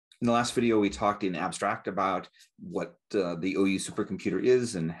In the last video, we talked in abstract about what the OU supercomputer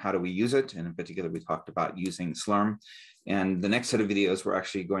is and how do we use it. And in particular, we talked about using Slurm. And the next set of videos, we're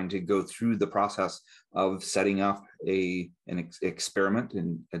actually going to go through the process of setting up an experiment,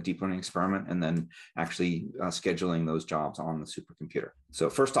 a deep learning experiment, and then actually scheduling those jobs on the supercomputer.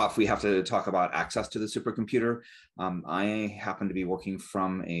 So first off, we have to talk about access to the supercomputer. I happen to be working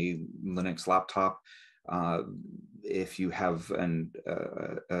from a Linux laptop. If you have an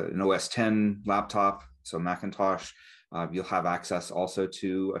OS 10 laptop, so Macintosh, you'll have access also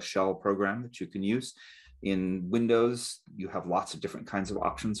to a shell program that you can use. In Windows, you have lots of different kinds of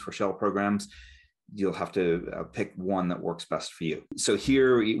options for shell programs. You'll have to pick one that works best for you. So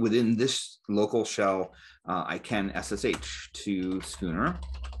here within this local shell, I can SSH to Schooner.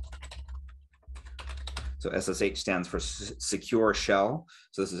 So SSH stands for secure shell.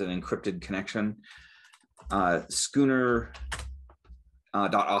 So this is an encrypted connection.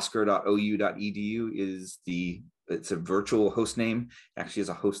 Schooner.oscer.ou.edu is it's a virtual host name. Actually, is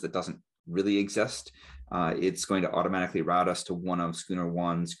a host that doesn't really exist. It's going to automatically route us to one of Schooner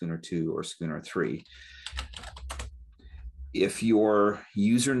 1, Schooner 2, or Schooner 3. If your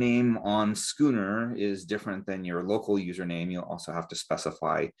username on Schooner is different than your local username, you'll also have to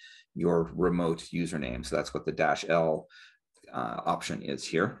specify your remote username. So that's what the -L option is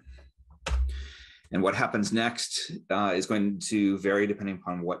here. And what happens next is going to vary depending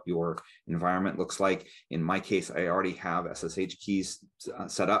upon what your environment looks like. In my case, I already have SSH keys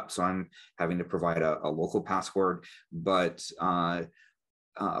set up, so I'm having to provide a local password. But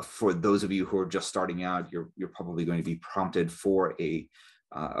for those of you who are just starting out, you're probably going to be prompted for a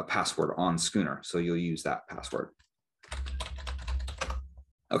password on Schooner, so you'll use that password.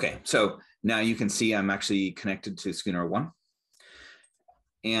 Okay, so now you can see I'm actually connected to Schooner 1.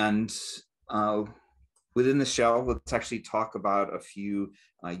 And within the shell, let's actually talk about a few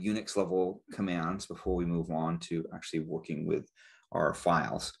Unix level commands before we move on to actually working with our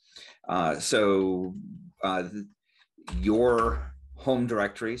files. Your home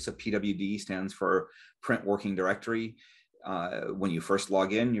directory, so PWD stands for print working directory. When you first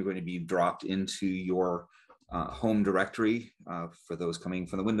log in, you're going to be dropped into your home directory. For those coming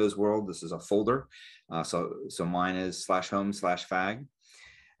from the Windows world, this is a folder. So mine is /home/fag.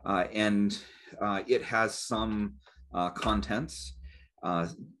 And it has some contents,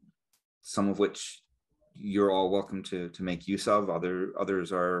 some of which you're all welcome to make use of.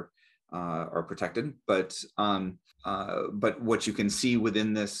 Others are protected. But what you can see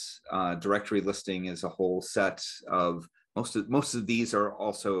within this directory listing is a whole set of most of these are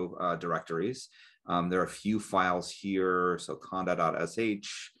also directories. There are a few files here, so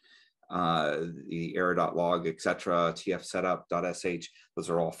conda.sh. The error.log, etc., tfsetup.sh, those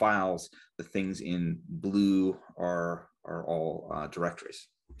are all files. The things in blue are all directories.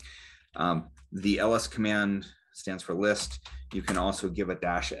 The ls command stands for list. You can also give a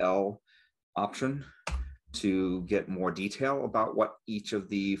 -L option to get more detail about what each of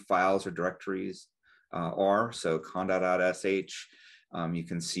the files or directories are. So conda.sh, you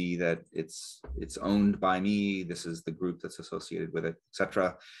can see that it's owned by me. This is the group that's associated with it,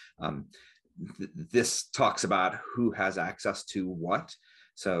 etc. This talks about who has access to what.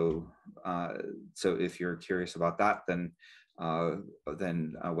 So if you're curious about that, then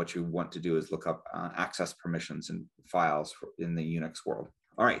what you want to do is look up access permissions and files in the Unix world.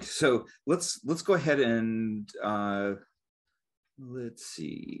 All right, so let's go ahead and let's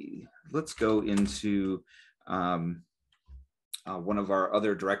see. Let's go into one of our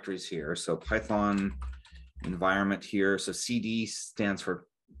other directories here. So Python environment here. So CD stands for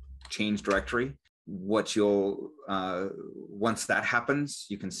change directory. What you'll, once that happens,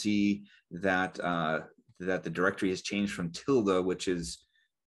 you can see that, that the directory has changed from tilde, which is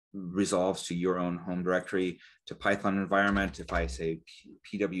resolves to your own home directory, to Python environment. If I say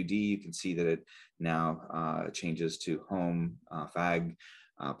pwd, you can see that it now changes to home fag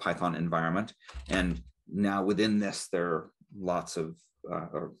Python environment. And now within this, there are lots of,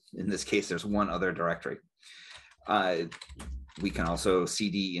 or in this case, there's one other directory. We can also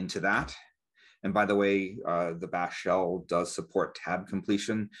cd into that. And by the way, the bash shell does support tab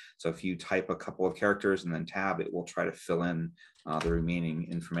completion. So if you type a couple of characters and then tab, it will try to fill in the remaining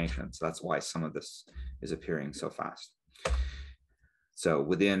information. So that's why some of this is appearing so fast. So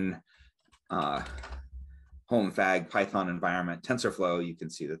within home fag Python environment TensorFlow, you can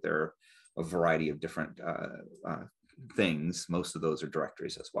see that there are a variety of different things. Most of those are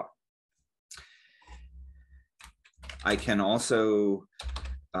directories as well. I can also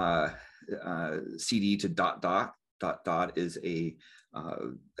cd to ... is a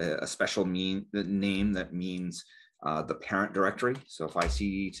special name that means the parent directory. So if I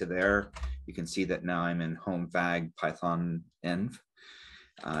cd to there, you can see that now I'm in home fag python env.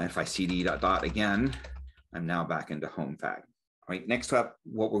 If I cd ... again, I'm now back into home fag. All right, next up,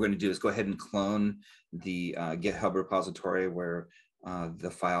 what we're going to do is go ahead and clone the GitHub repository where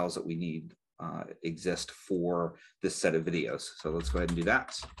the files that we need exist for this set of videos. So let's go ahead and do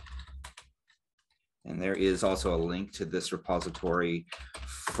that. And there is also a link to this repository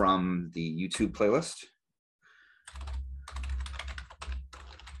from the YouTube playlist.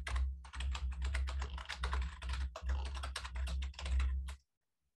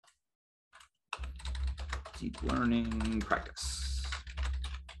 Deep learning practice.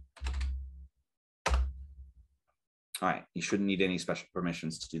 All right, you shouldn't need any special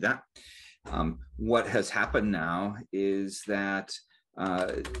permissions to do that. What has happened now is that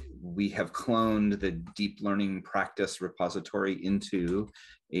we have cloned the deep learning practice repository into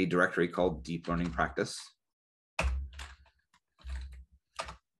a directory called deep learning practice.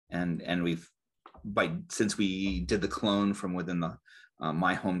 And since we did the clone from within the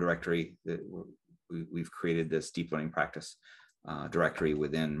my home directory, we've created this deep learning practice directory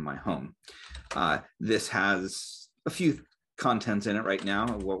within my home. This has a few contents in it right now.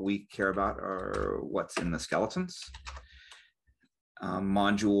 What we care about are what's in the skeletons.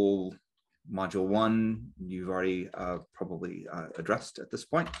 Module 1, you've already probably addressed at this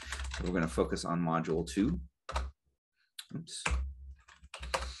point. So we're going to focus on module 2. Oops.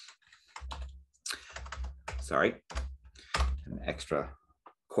 Sorry, an extra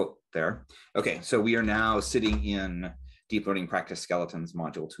quote there. Okay, so we are now sitting in Deep Learning Practice Skeletons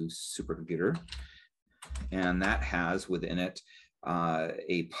Module 2 Supercomputer, and that has within it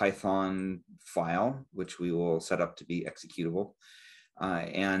a Python file, which we will set up to be executable,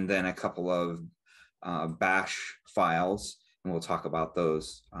 and then a couple of bash files, and we'll talk about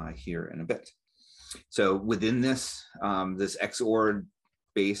those here in a bit. So within this, this XOR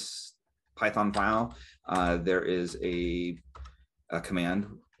base Python file, there is a command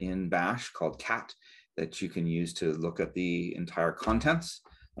in bash called cat that you can use to look at the entire contents.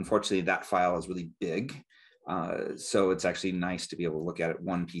 Unfortunately, that file is really big, so it's actually nice to be able to look at it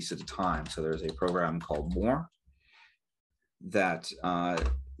one piece at a time. So there's a program called more that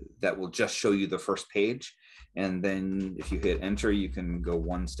that will just show you the first page, and then if you hit enter, you can go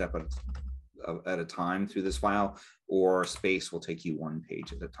one step at a time through this file, or space will take you one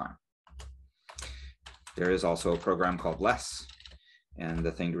page at a time. There is also a program called less, and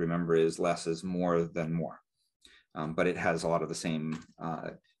the thing to remember is less is more than more, but it has a lot of the same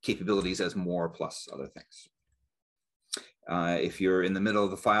capabilities as more plus other things. If you're in the middle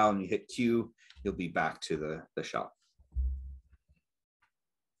of the file and you hit Q, you'll be back to the shell.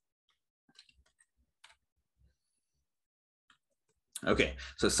 Okay,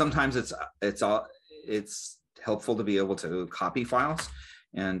 so sometimes it's helpful to be able to copy files,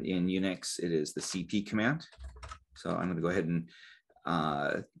 and in Unix it is the CP command. So I'm going to go ahead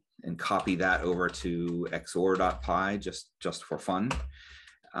and copy that over to xor.py just for fun.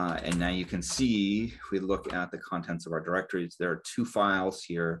 And now you can see, if we look at the contents of our directories, there are 2 files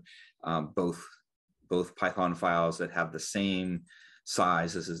here, both Python files that have the same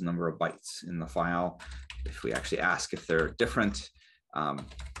size as this number of bytes in the file. If we actually ask if they're different,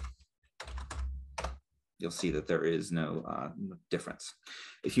 you'll see that there is no difference.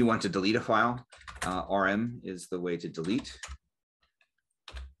 If you want to delete a file, rm is the way to delete.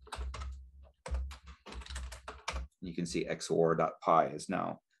 You can see xor.py is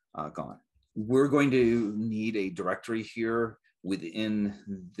now gone. We're going to need a directory here within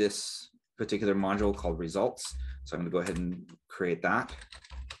this particular module called results. So I'm going to go ahead and create that.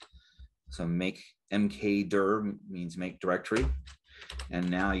 So make mkdir means make directory. And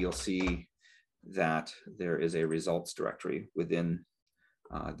now you'll see that there is a results directory within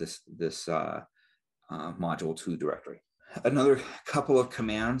this module 2 directory. Another couple of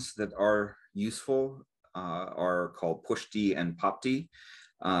commands that are useful are called pushd and popd.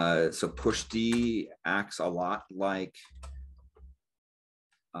 So pushd acts a lot like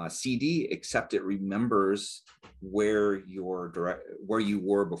cd, except it remembers where you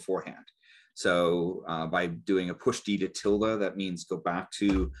were beforehand. So by doing a pushd to tilde, that means go back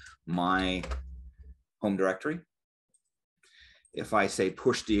to my home directory. If I say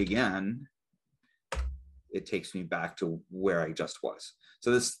pushd again, it takes me back to where I just was.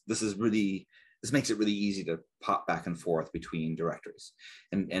 So this makes it really easy to pop back and forth between directories.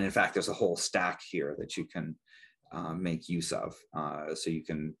 And in fact, there's a whole stack here that you can make use of. So you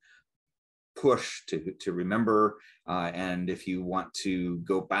can push to remember, and if you want to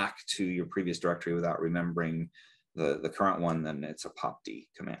go back to your previous directory without remembering the current one, then it's a popd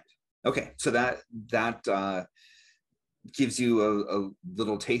command. Okay, so that gives you a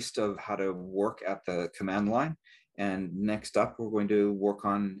little taste of how to work at the command line. And next up, we're going to work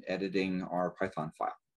on editing our Python file.